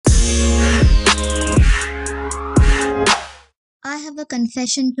have a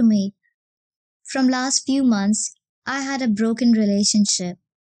confession to make. From last few months, I had a broken relationship,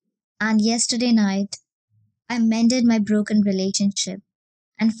 and yesterday night I mended my broken relationship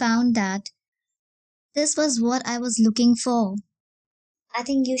and found that this was what I was looking for. I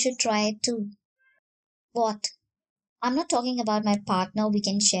think you should try it too. What? I'm not talking about my partner we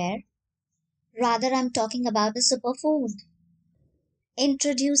can share. Rather, I'm talking about a superfood.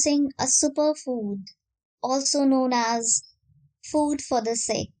 Introducing a superfood, also known as food for the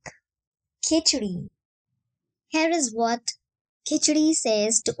sick. Khichdi. Here is what Khichdi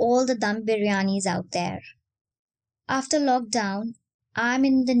says to all the dum biryanis out there. After lockdown, I'm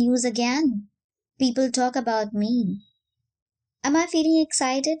in the news again. People talk about me. Am I feeling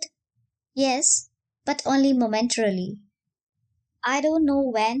excited? Yes, but only momentarily. I don't know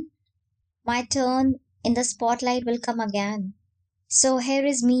when my turn in the spotlight will come again. So here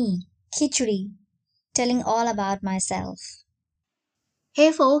is me, Khichdi, telling all about myself.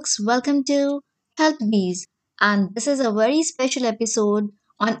 Hey folks, welcome to Health Bees, and this is a very special episode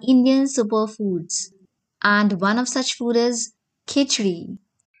on Indian superfoods. And one of such food is khichdi.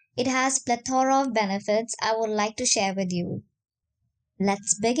 It has plethora of benefits I would like to share with you.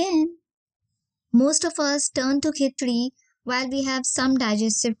 Let's begin. Most of us turn to khichdi while we have some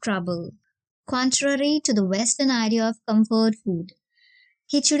digestive trouble. Contrary to the Western idea of comfort food,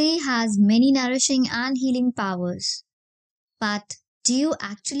 khichdi has many nourishing and healing powers. But do you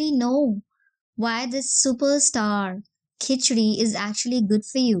actually know why this superstar khichdi is actually good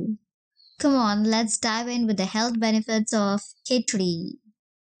for you? Come on, let's dive in with the health benefits of khichdi.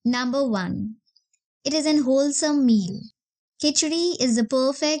 Number 1. It is an wholesome meal. Khichdi is the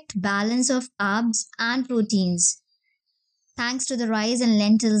perfect balance of carbs and proteins thanks to the rice and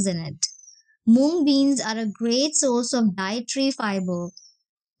lentils in it. Mung beans are a great source of dietary fiber,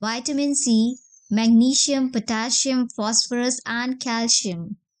 vitamin C, magnesium, potassium, phosphorus, and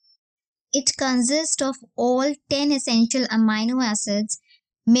calcium. It consists of all 10 essential amino acids,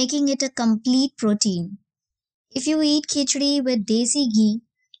 making it a complete protein. If you eat khichdi with desi ghee,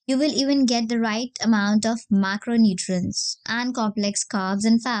 you will even get the right amount of macronutrients and complex carbs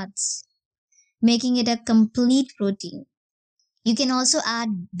and fats, making it a complete protein. You can also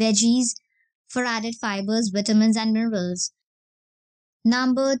add veggies for added fibers, vitamins, and minerals.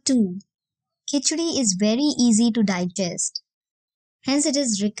 Number 2. Khichdi is very easy to digest. Hence, it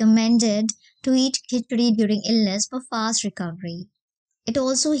is recommended to eat khichdi during illness for fast recovery. It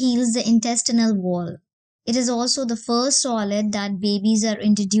also heals the intestinal wall. It is also the first solid that babies are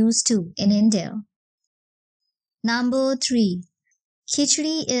introduced to in India. Number 3.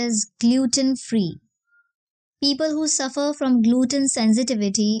 Khichdi is gluten free. People who suffer from gluten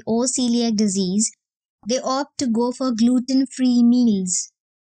sensitivity or celiac disease, they opt to go for gluten free meals.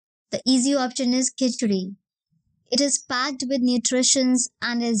 The easy option is khichdi. It is packed with nutrition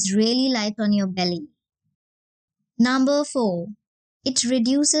and is really light on your belly. Number 4. It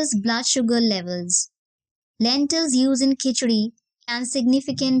reduces blood sugar levels. Lentils used in khichdi can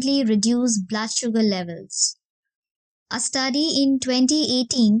significantly reduce blood sugar levels. A study in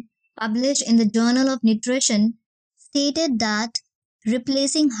 2018 published in the Journal of Nutrition stated that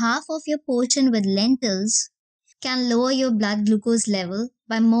replacing half of your portion with lentils can lower your blood glucose level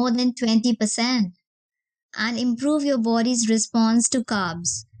by more than 20% and improve your body's response to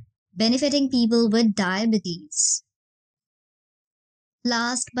carbs, benefiting people with diabetes.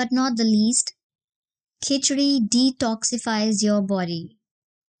 Last but not the least, khichdi detoxifies your body.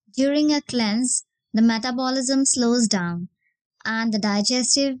 During a cleanse, the metabolism slows down and the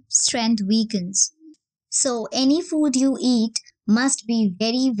digestive strength weakens. So, any food you eat must be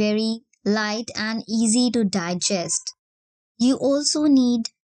very light and easy to digest. You also need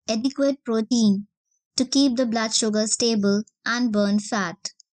adequate protein to keep the blood sugar stable and burn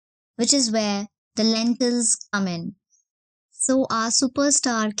fat, which is where the lentils come in. So, our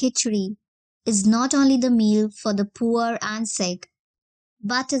superstar khichdi is not only the meal for the poor and sick,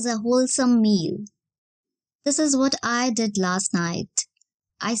 but is a wholesome meal. This is what I did last night.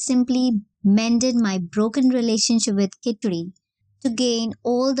 I simply mended my broken relationship with khichdi to gain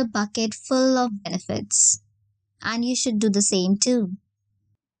all the bucket full of benefits. And you should do the same too.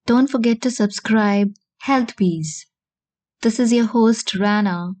 Don't forget to subscribe Health Bees. This is your host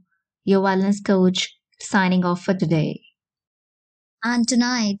Rana, your wellness coach, signing off for today. And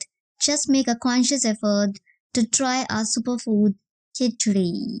tonight, just make a conscious effort to try our superfood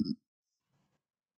khichdi.